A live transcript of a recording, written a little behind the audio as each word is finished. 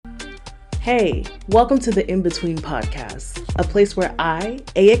Hey, welcome to the In Between podcast, a place where I,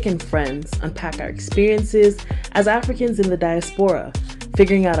 Ayek, and friends unpack our experiences as Africans in the diaspora,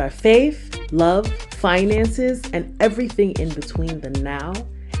 figuring out our faith, love, finances, and everything in between the now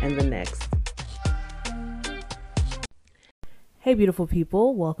and the next. Hey, beautiful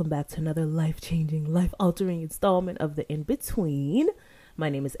people. Welcome back to another life-changing, life-altering installment of the In Between. My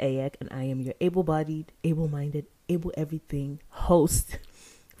name is Ayek, and I am your able-bodied, able-minded, able-everything host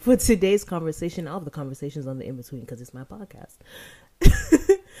for today's conversation. All of the conversations on the In Between because it's my podcast.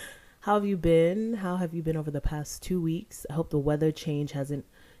 How have you been? How have you been over the past 2 weeks? I hope the weather change hasn't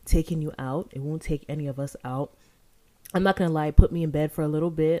taken you out. It won't take any of us out. I'm not going to lie, it put me in bed for a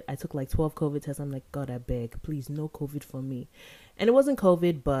little bit. I took like 12 COVID tests. I'm like, God, I beg, please, no COVID for me. And it wasn't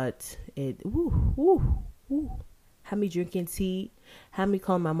COVID, but it, had me drinking tea, had me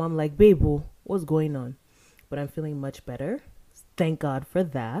calling my mom like, babe, what's going on? But I'm feeling much better. Thank God for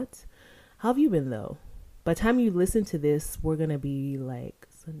that. How have you been though? By the time you listen to this, we're going to be like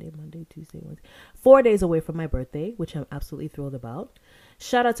Sunday, Monday, Tuesday, Wednesday, 4 days away from my birthday, which I'm absolutely thrilled about.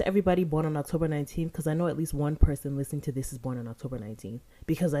 Shout out to everybody born on October 19th, because I know at least one person listening to this is born on October 19th,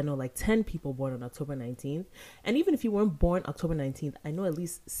 because I know like 10 people born on October 19th. And even if you weren't born October 19th, I know at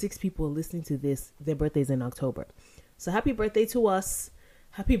least 6 people listening to this, their birthday's in October. So happy birthday to us.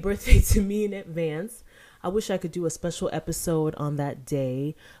 Happy birthday to me in advance. I wish I could do a special episode on that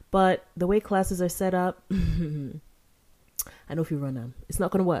day, but the way classes are set up, I know if you run them, it's not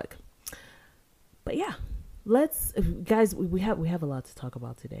going to work. But yeah, guys, we have a lot to talk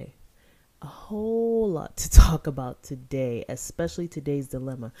about today. A whole lot to talk about today, especially today's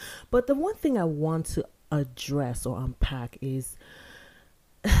dilemma. But the one thing I want to address or unpack is,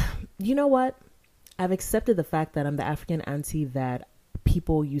 you know what? I've accepted the fact that I'm the African auntie that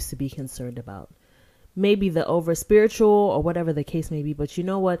people used to be concerned about. Maybe the over spiritual or whatever the case may be, but you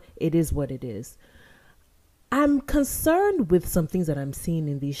know what? It is what it is. I'm concerned with some things that I'm seeing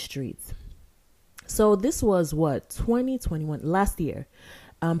in these streets. So this was 2021, last year.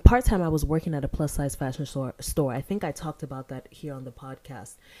 Part-time, I was working at a plus-size fashion store. I think I talked about that here on the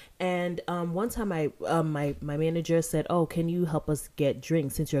podcast. And one time my manager said, oh, can you help us get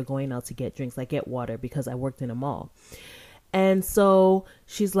drinks since you're going out to get drinks? Like get water, because I worked in a mall. And so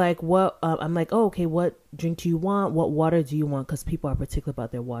she's like, what? I'm like, oh, okay, what drink do you want? What water do you want? Because people are particular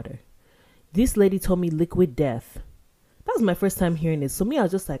about their water. This lady told me liquid death. That was my first time hearing this. So me, I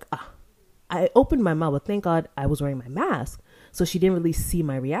was just like, I opened my mouth, but thank God I was wearing my mask. So she didn't really see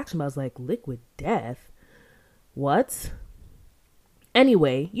my reaction, but I was like, liquid death? What?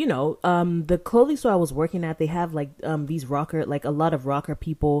 Anyway, the clothing store I was working at, they have like these rocker, like a lot of rocker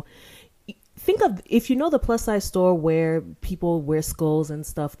people. Think of, if you know the plus size store where people wear skulls and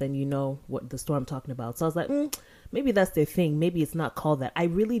stuff, then you know what the store I'm talking about. So I was like, maybe that's their thing. Maybe it's not called that. I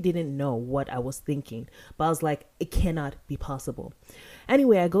really didn't know what I was thinking, but I was like, it cannot be possible.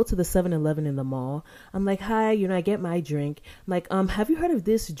 Anyway, I go to the 7-Eleven in the mall. I'm like, hi, I get my drink. I'm like, have you heard of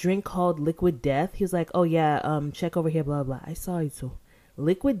this drink called Liquid Death? He was like, oh yeah, check over here, blah, blah. I saw it too.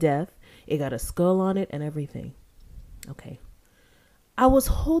 Liquid Death. It got a skull on it and everything. Okay. I was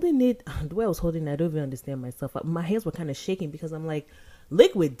holding it, the way I was holding it, I don't even understand myself. My hands were kind of shaking because I'm like,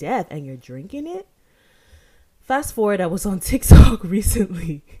 liquid death and you're drinking it? Fast forward, I was on TikTok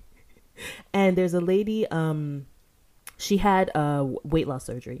recently and there's a lady, she had weight loss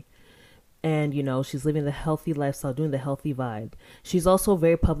surgery and, she's living the healthy lifestyle, doing the healthy vibe. She's also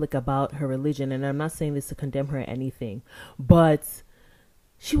very public about her religion, and I'm not saying this to condemn her or anything, but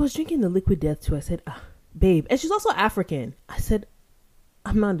she was drinking the liquid death too. I said, babe, and she's also African. I said,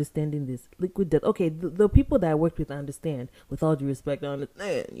 I'm not understanding this. Liquid death. Okay, the people that I worked with, I understand. With all due respect, I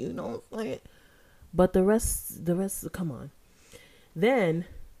understand. But the rest, come on. Then,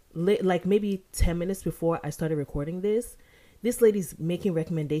 like maybe 10 minutes before I started recording this lady's making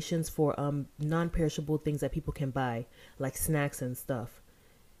recommendations for non-perishable things that people can buy, like snacks and stuff.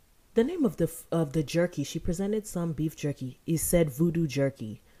 The name of the jerky, she presented some beef jerky. It said voodoo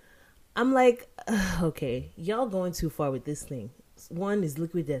jerky. I'm like, okay, y'all going too far with this thing. One is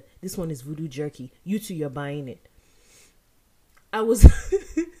liquid death. This one is voodoo jerky. You two, you're buying it. I was...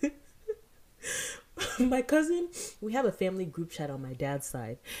 My cousin, we have a family group chat on my dad's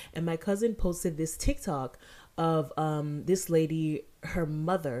side. And my cousin posted this TikTok of this lady, her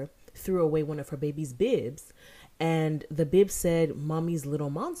mother threw away one of her baby's bibs. And the bib said, Mommy's little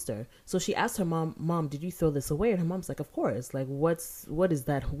monster. So she asked her mom, did you throw this away? And her mom's like, of course. Like, what is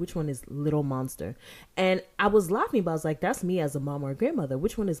that? Which one is little monster? And I was laughing, but I was like, that's me as a mom or a grandmother.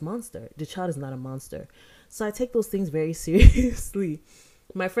 Which one is monster? The child is not a monster. So I take those things very seriously.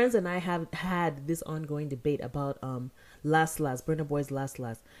 My friends and I have had this ongoing debate about Last Burna Boy's Last.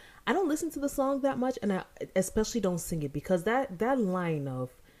 I don't listen to the song that much, and I especially don't sing it because that line of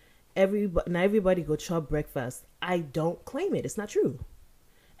everybody go chop breakfast, I don't claim it. It's not true.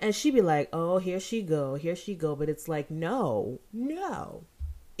 And she be like, oh, here she go, here she go. But it's like, no, no.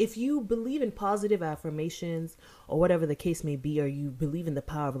 If you believe in positive affirmations or whatever the case may be, or you believe in the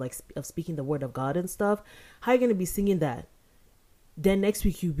power of of speaking the word of God and stuff, how are you going to be singing that? Then next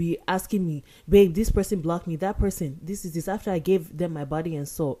week you be asking me, babe, this person blocked me, that person, this is this, after I gave them my body and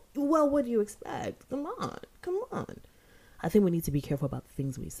soul. Well, what do you expect? Come on, come on. I think we need to be careful about the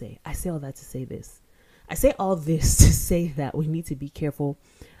things we say. I say all that to say this. I say all this to say that we need to be careful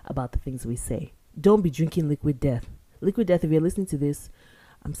about the things we say. Don't be drinking Liquid Death. Liquid Death, if you're listening to this,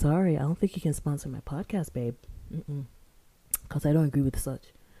 I'm sorry. I don't think you can sponsor my podcast, babe. Because I don't agree with such.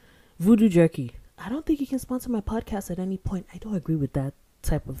 Voodoo Jerky. I don't think you can sponsor my podcast at any point. I don't agree with that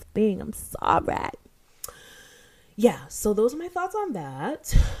type of thing. I'm sorry. Yeah, so those are my thoughts on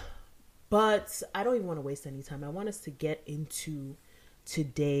that. But I don't even want to waste any time. I want us to get into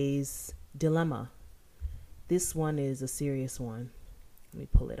today's dilemma. This one is a serious one. Let me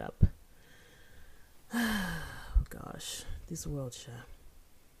pull it up. Oh, gosh. This world, it's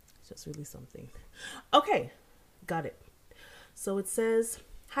just really something. Okay, got it. So it says,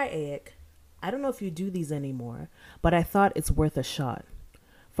 hi, Aik. I don't know if you do these anymore, but I thought it's worth a shot.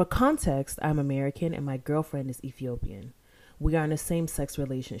 For context, I'm American and my girlfriend is Ethiopian. We are in a same-sex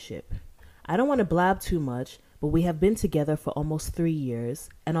relationship. I don't want to blab too much, but we have been together for almost 3 years,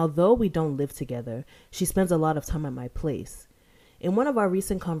 and although we don't live together, she spends a lot of time at my place. In one of our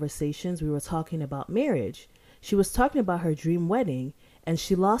recent conversations, we were talking about marriage. She was talking about her dream wedding, and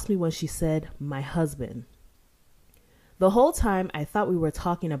she lost me when she said, my husband. The whole time, I thought we were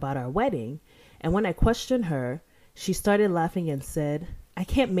talking about our wedding, and when I questioned her, she started laughing and said, I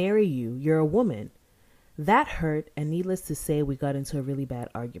can't marry you. You're a woman. That hurt, and needless to say, we got into a really bad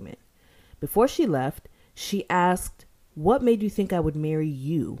argument. Before she left, she asked, what made you think I would marry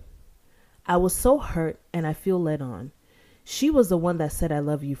you? I was so hurt, and I feel led on. She was the one that said I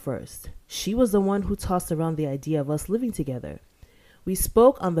love you first. She was the one who tossed around the idea of us living together. We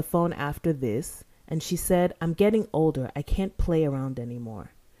spoke on the phone after this, and she said, I'm getting older. I can't play around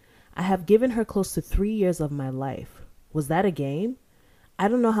anymore. I have given her close to 3 years of my life. Was that a game? I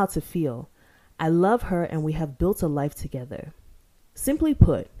don't know how to feel. I love her and we have built a life together. Simply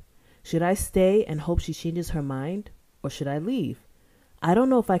put, should I stay and hope she changes her mind, or should I leave? I don't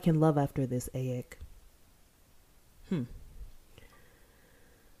know if I can love after this, Aik.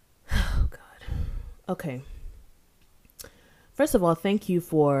 Oh, God. Okay. First of all, thank you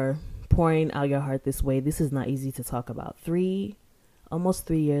for pouring out your heart this way. This is not easy to talk about. Almost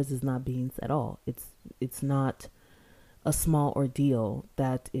 3 years is not beans at all. It's not a small ordeal.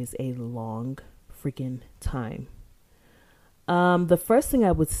 That is a long freaking time. The first thing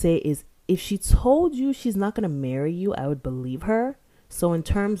I would say is, if she told you she's not going to marry you, I would believe her. So in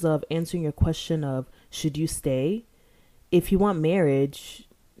terms of answering your question of should you stay, if you want marriage,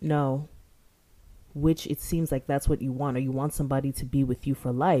 no. Which it seems like that's what you want, or you want somebody to be with you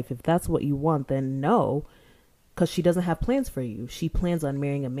for life. If that's what you want, then no, because she doesn't have plans for you. She plans on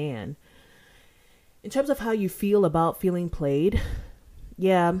marrying a man. In terms of how you feel about feeling played,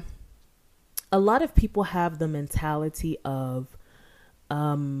 yeah, a lot of people have the mentality of,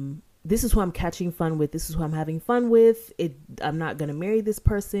 this is who I'm catching fun with. This is who I'm having fun with. I'm not going to marry this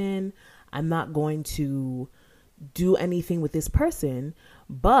person. I'm not going to do anything with this person.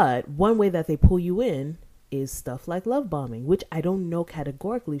 But one way that they pull you in is stuff like love bombing, which I don't know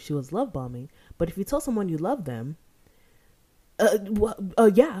categorically if she was love bombing. But if you tell someone you love them,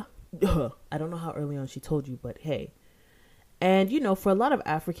 yeah. I don't know how early on she told you, but hey. And, for a lot of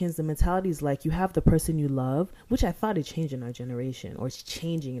Africans, the mentality is like, you have the person you love, which I thought it changed in our generation, or it's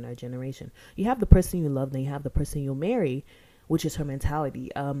changing in our generation. You have the person you love, then you have the person you'll marry, which is her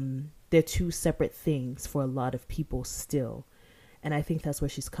mentality. They're two separate things for a lot of people still. And I think that's where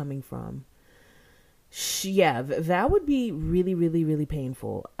she's coming from. That would be really, really, really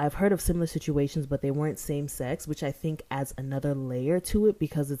painful. I've heard of similar situations, but they weren't same sex, which I think adds another layer to it,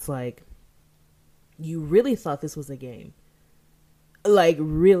 because it's like, you really thought this was a game. Like,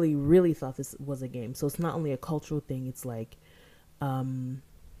 really, really thought this was a game. So it's not only a cultural thing, it's like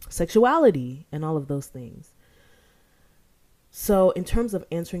sexuality and all of those things. So in terms of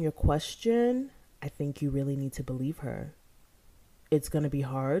answering your question, I think you really need to believe her. It's going to be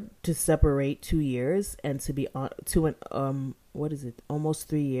hard to separate 2 years and to be on almost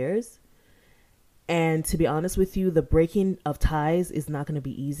 3 years. And to be honest with you, the breaking of ties is not going to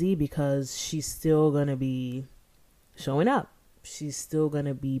be easy, because she's still going to be showing up. She's still going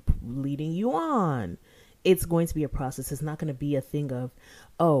to be leading you on. it's going to be a process. It's not going to be a thing of,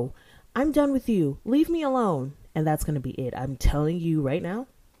 oh, I'm done with you, leave me alone, and that's going to be it. I'm telling you right now,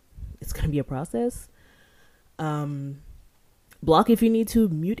 it's going to be a process. Block if you need to,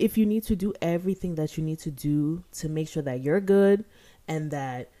 mute if you need to, do everything that you need to do to make sure that you're good and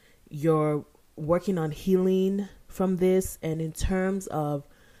that you're working on healing from this. And in terms of,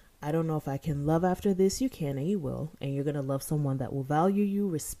 I don't know if I can love after this, you can and you will. And you're going to love someone that will value you,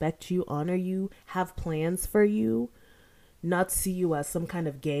 respect you, honor you, have plans for you, not see you as some kind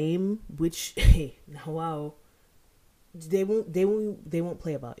of game, which, hey, wow, they won't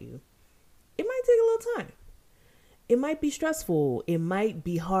play about you. It might take a little time. It might be stressful. It might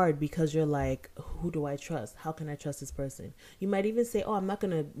be hard because you're like, who do I trust? How can I trust this person? You might even say, oh, I'm not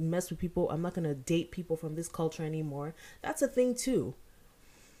going to mess with people. I'm not going to date people from this culture anymore. That's a thing too.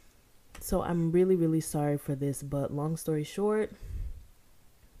 So I'm really, really sorry for this. But long story short,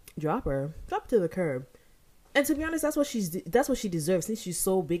 drop her to the curb. And to be honest, that's what she deserves. Since she's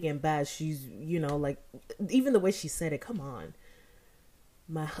so big and bad, she's, like, even the way she said it, come on.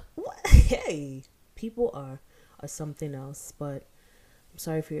 Hey, people are something else. But I'm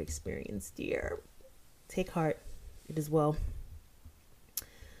sorry for your experience, dear. Take heart. It is well.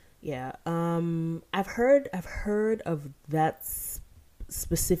 Yeah. I've heard of that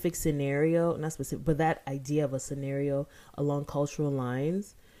specific scenario, not specific, but that idea of a scenario along cultural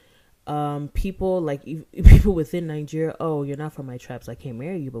lines. People within Nigeria, oh, you're not from my tribe, so I can't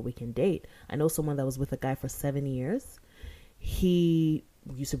marry you, but we can date. I know someone that was with a guy for 7 years. He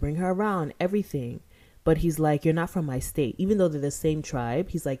used to bring her around, everything. But he's like, you're not from my state. Even though they're the same tribe,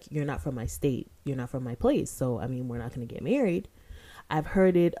 he's like, you're not from my state. You're not from my place. So, I mean, we're not going to get married. I've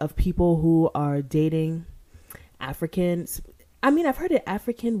heard it of people who are dating Africans. I mean, I've heard it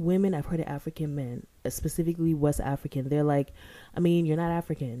African women. I've heard it African men, specifically West African. They're like, I mean, you're not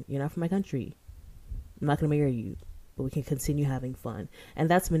African. You're not from my country. I'm not going to marry you, but we can continue having fun. And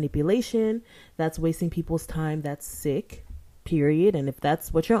that's manipulation. That's wasting people's time. That's sick, period. And if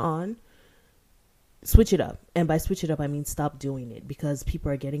that's what you're on, switch it up. And by switch it up, I mean stop doing it, because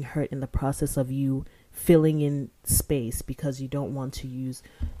people are getting hurt in the process of you filling in space because you don't want to use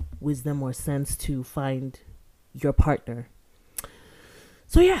wisdom or sense to find your partner.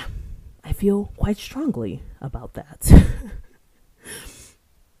 So yeah, I feel quite strongly about that.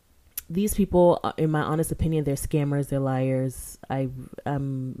 These people, in my honest opinion, they're scammers, they're liars.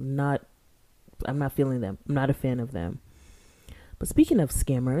 I'm not feeling them. I'm not a fan of them. But speaking of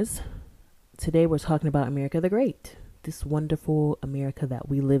scammers, today we're talking about America the Great, this wonderful America that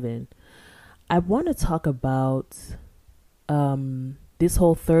we live in. I want to talk about this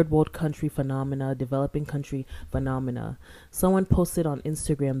whole third world country phenomena, developing country phenomena. Someone posted on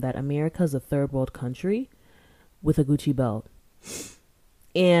Instagram that America is a third world country with a Gucci belt.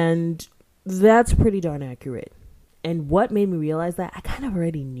 And that's pretty darn accurate. And what made me realize that, I kind of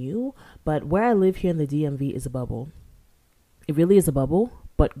already knew, but where I live here in the DMV is a bubble. It really is a bubble.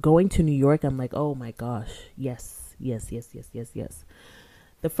 But going to New York, I'm like, oh my gosh, yes.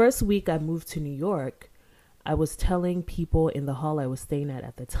 The first week I moved to New York, I was telling people in the hall I was staying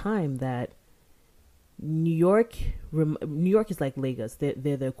at the time that New York is like Lagos. They're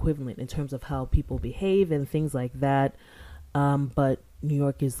the equivalent in terms of how people behave and things like that. But New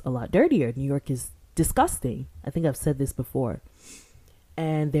York is a lot dirtier. New York is disgusting. I think I've said this before.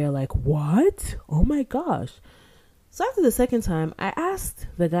 And they're like, what? Oh my gosh. So after the second time, I asked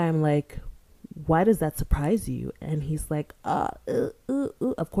the guy, I'm like, why does that surprise you? And he's like,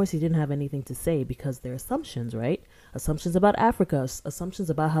 Of course, he didn't have anything to say because they're assumptions, right? Assumptions about Africa, assumptions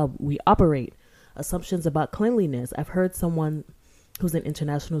about how we operate, assumptions about cleanliness. I've heard someone who's an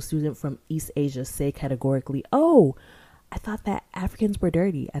international student from East Asia say categorically, oh, I thought that Africans were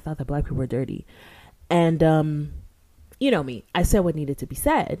dirty. I thought that Black people were dirty. And, you know me, I said what needed to be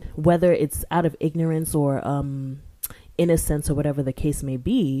said, whether it's out of ignorance or innocence or whatever the case may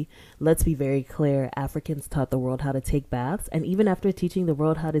be. Let's be very clear. Africans taught the world how to take baths. And even after teaching the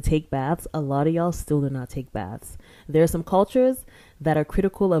world how to take baths, a lot of y'all still do not take baths. There are some cultures that are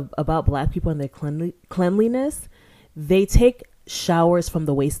critical about Black people and their cleanliness. They take showers from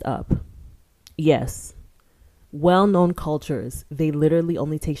the waist up. Yes. Well-known cultures, they literally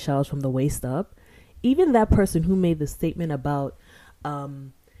only take showers from the waist up. Even that person who made the statement about,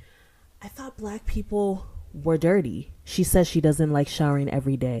 I thought Black people were dirty. She says she doesn't like showering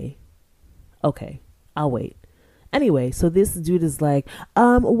every day. Okay, I'll wait. Anyway, so this dude is like,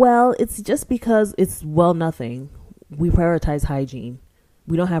 well, it's just because it's nothing. We prioritize hygiene.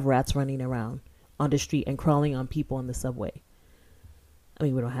 We don't have rats running around on the street and crawling on people on the subway. I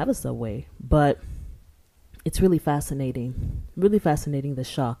mean, we don't have a subway, but it's really fascinating the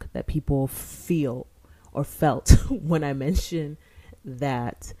shock that people feel or felt when I mentioned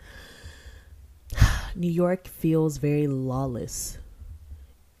that New York feels very lawless,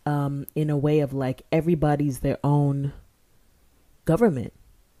 in a way of like everybody's their own government.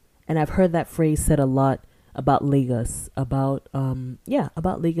 And I've heard that phrase said a lot about Lagos, about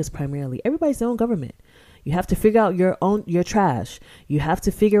Lagos primarily. Everybody's their own government. You have to figure out your trash. You have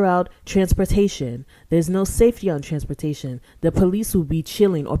to figure out transportation. There's no safety on transportation. The police will be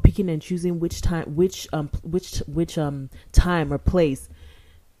chilling or picking and choosing which time or place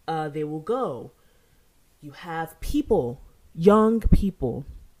they will go. You have people, young people,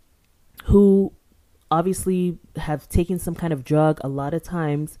 who obviously have taken some kind of drug a lot of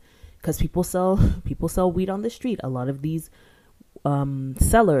times, because people sell weed on the street. A lot of these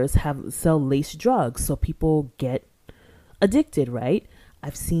sellers sell laced drugs, so people get addicted, right?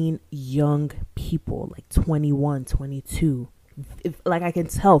 I've seen young people like 21, 22. Like I can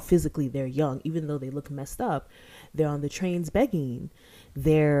tell physically they're young, even though they look messed up. They're on the trains begging.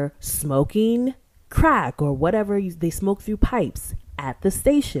 They're smoking crack or whatever they smoke through pipes at the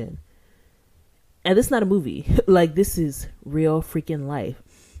station. And this is not a movie. Like, this is real freaking life.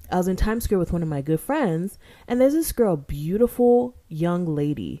 I was in Times Square with one of my good friends, and there's this girl, beautiful young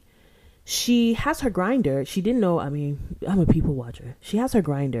lady. She has her grinder. She didn't know, I'm a people watcher. She has her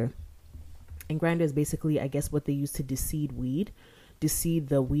grinder. And grinder is basically, I guess, what they use to deseed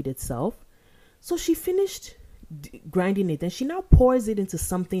the weed itself. So she finished grinding it, and she now pours it into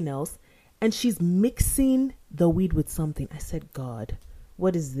something else, and she's mixing the weed with something. I said, God,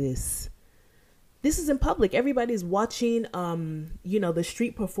 what is this? This is in public. Everybody's watching, the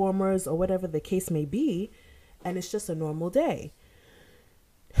street performers or whatever the case may be. And it's just a normal day.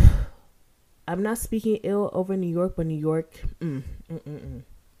 I'm not speaking ill over New York, but New York,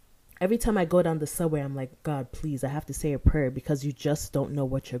 Every time I go down the subway, I'm like, God, please, I have to say a prayer, because you just don't know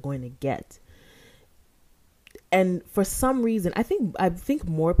what you're going to get. And for some reason, I think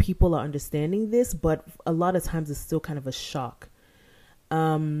more people are understanding this, but a lot of times it's still kind of a shock.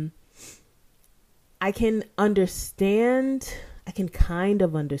 I can kind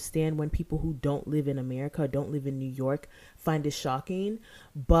of understand when people who don't live in America or don't live in New York find it shocking.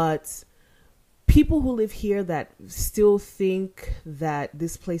 But people who live here that still think that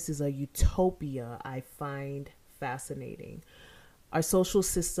this place is a utopia, I find fascinating. Our social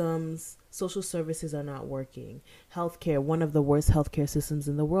systems, social services are not working. Healthcare, one of the worst healthcare systems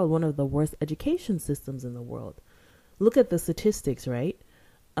in the world, one of the worst education systems in the world. Look at the statistics, right?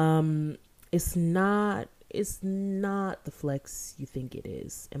 It's not the flex you think it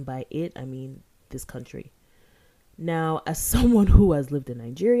is. And by it, I mean this country. Now, as someone who has lived in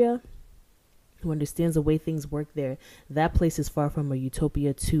Nigeria, who understands the way things work there, that place is far from a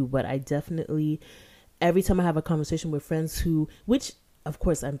utopia too. But I definitely, every time I have a conversation with friends which of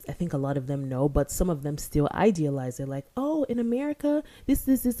course I think a lot of them know, but some of them still idealize. They're like, oh, in America, this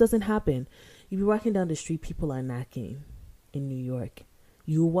doesn't happen. You be walking down the street, people are knocking in New York.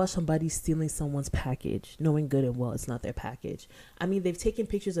 You watch somebody stealing someone's package, knowing good and well it's not their package. I mean, they've taken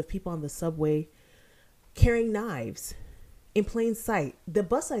pictures of people on the subway carrying knives in plain sight. The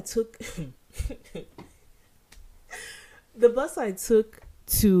bus I took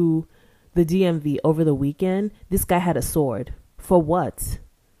to the DMV over the weekend, this guy had a sword. For what?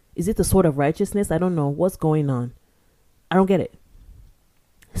 Is it the sword of righteousness? I don't know. What's going on? I don't get it.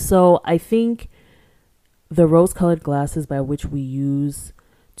 So I think the rose-colored glasses by which we use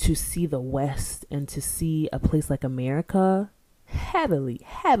to see the West and to see a place like America heavily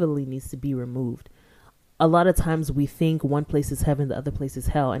needs to be removed. A lot of times we think one place is heaven, the other place is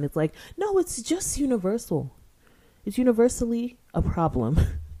hell. And it's like, no, it's just universal. It's universally a problem.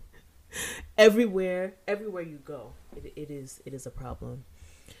 Everywhere you go, it is a problem.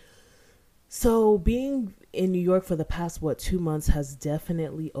 So being in New York for the past, 2 months has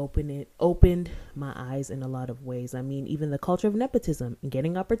definitely opened my eyes in a lot of ways. I mean, even the culture of nepotism and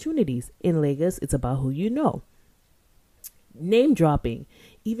getting opportunities. In Lagos, it's about who you know. Name dropping,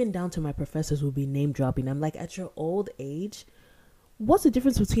 even down to my professors will be name dropping. I'm like, at your old age, what's the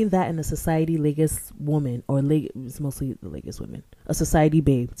difference between that and a society Lagos woman, or it's mostly the Lagos women, a society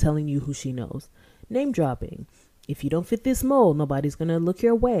babe telling you who she knows? Name dropping. If you don't fit this mold, nobody's going to look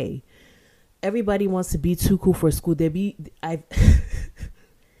your way. Everybody wants to be too cool for school. They'll be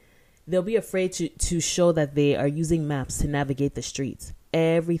afraid to show that they are using maps to navigate the streets.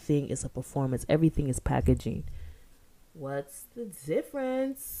 Everything is a performance. Everything is packaging. What's the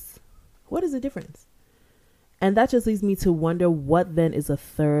difference? What is the difference? And that just leads me to wonder, what then is a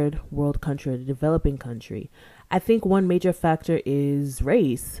third world country, a developing country? I think one major factor is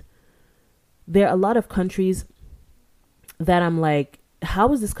race. There are a lot of countries that I'm like,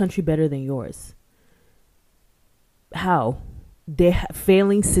 how is this country better than yours? how they have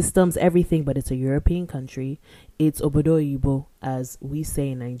failing systems, everything, but it's a European country. It's obodo oyibo, as we say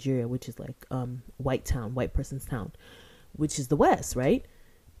in Nigeria, which is like white town, white person's town, which is the West, right?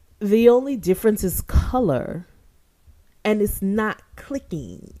 The only difference is color, and it's not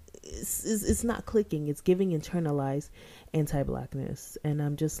clicking. It's not clicking. It's giving internalized anti-blackness, and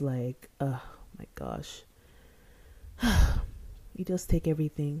I'm just like, oh my gosh. You just take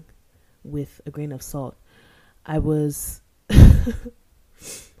everything with a grain of salt. I was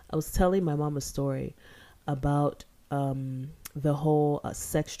telling my mom a story about the whole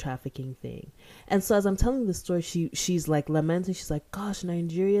sex trafficking thing, and so as I'm telling the story, she's like lamenting. She's like, "Gosh,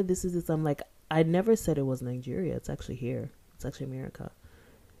 Nigeria, this is this." I'm like, I never said it was Nigeria. It's actually here. It's actually America.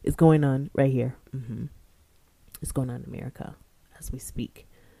 It's going on right here. It's going on in America as we speak.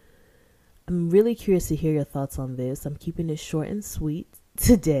 I'm really curious to hear your thoughts on this. I'm keeping it short and sweet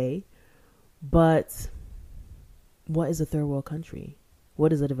today, but what is a third world country?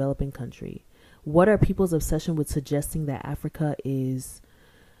 What is a developing country? What are people's obsession with suggesting that Africa is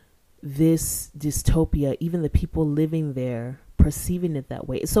this dystopia, even the people living there perceiving it that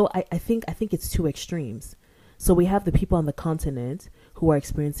way? So I think it's two extremes. So we have the people on the continent who are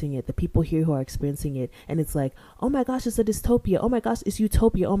experiencing it, the people here who are experiencing it, and it's like, oh my gosh, it's a dystopia. Oh my gosh, it's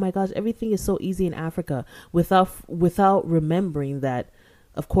utopia. Oh my gosh, everything is so easy in Africa, without remembering that,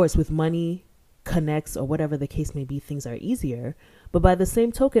 of course, with money connects or whatever the case may be, things are easier. But by the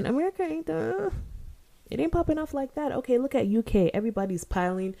same token, America it ain't popping off like that. Okay, look at UK. Everybody's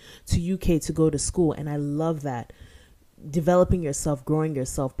piling to UK to go to school, and I love that. Developing yourself, growing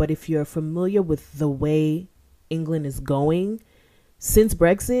yourself. But if you're familiar with the way England is going since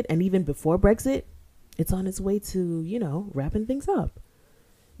Brexit and even before Brexit, it's on its way to, wrapping things up.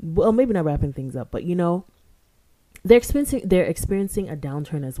 Well, maybe not wrapping things up, but they're experiencing a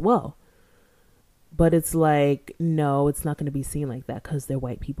downturn as well. But it's like, no, it's not going to be seen like that because they're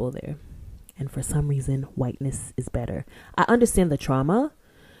white people there. And for some reason, whiteness is better. I understand the trauma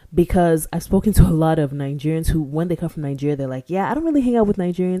because I've spoken to a lot of Nigerians who, when they come from Nigeria, they're like, yeah, I don't really hang out with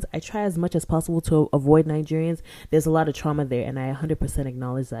Nigerians. I try as much as possible to avoid Nigerians. There's a lot of trauma there, and I 100%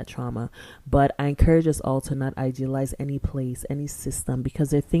 acknowledge that trauma. But I encourage us all to not idealize any place, any system, because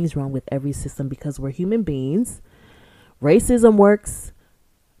there are things wrong with every system because we're human beings. Racism works.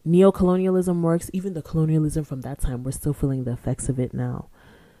 Neocolonialism works. Even the colonialism from that time, we're still feeling the effects of it now.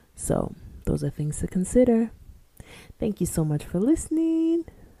 So those are things to consider. Thank you so much for listening.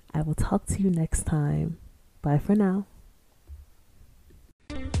 I will talk to you next time. Bye for now.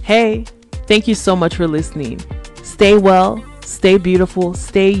 Hey, thank you so much for listening. Stay well, stay beautiful,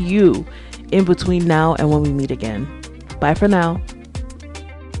 stay you in between now and when we meet again. Bye for now.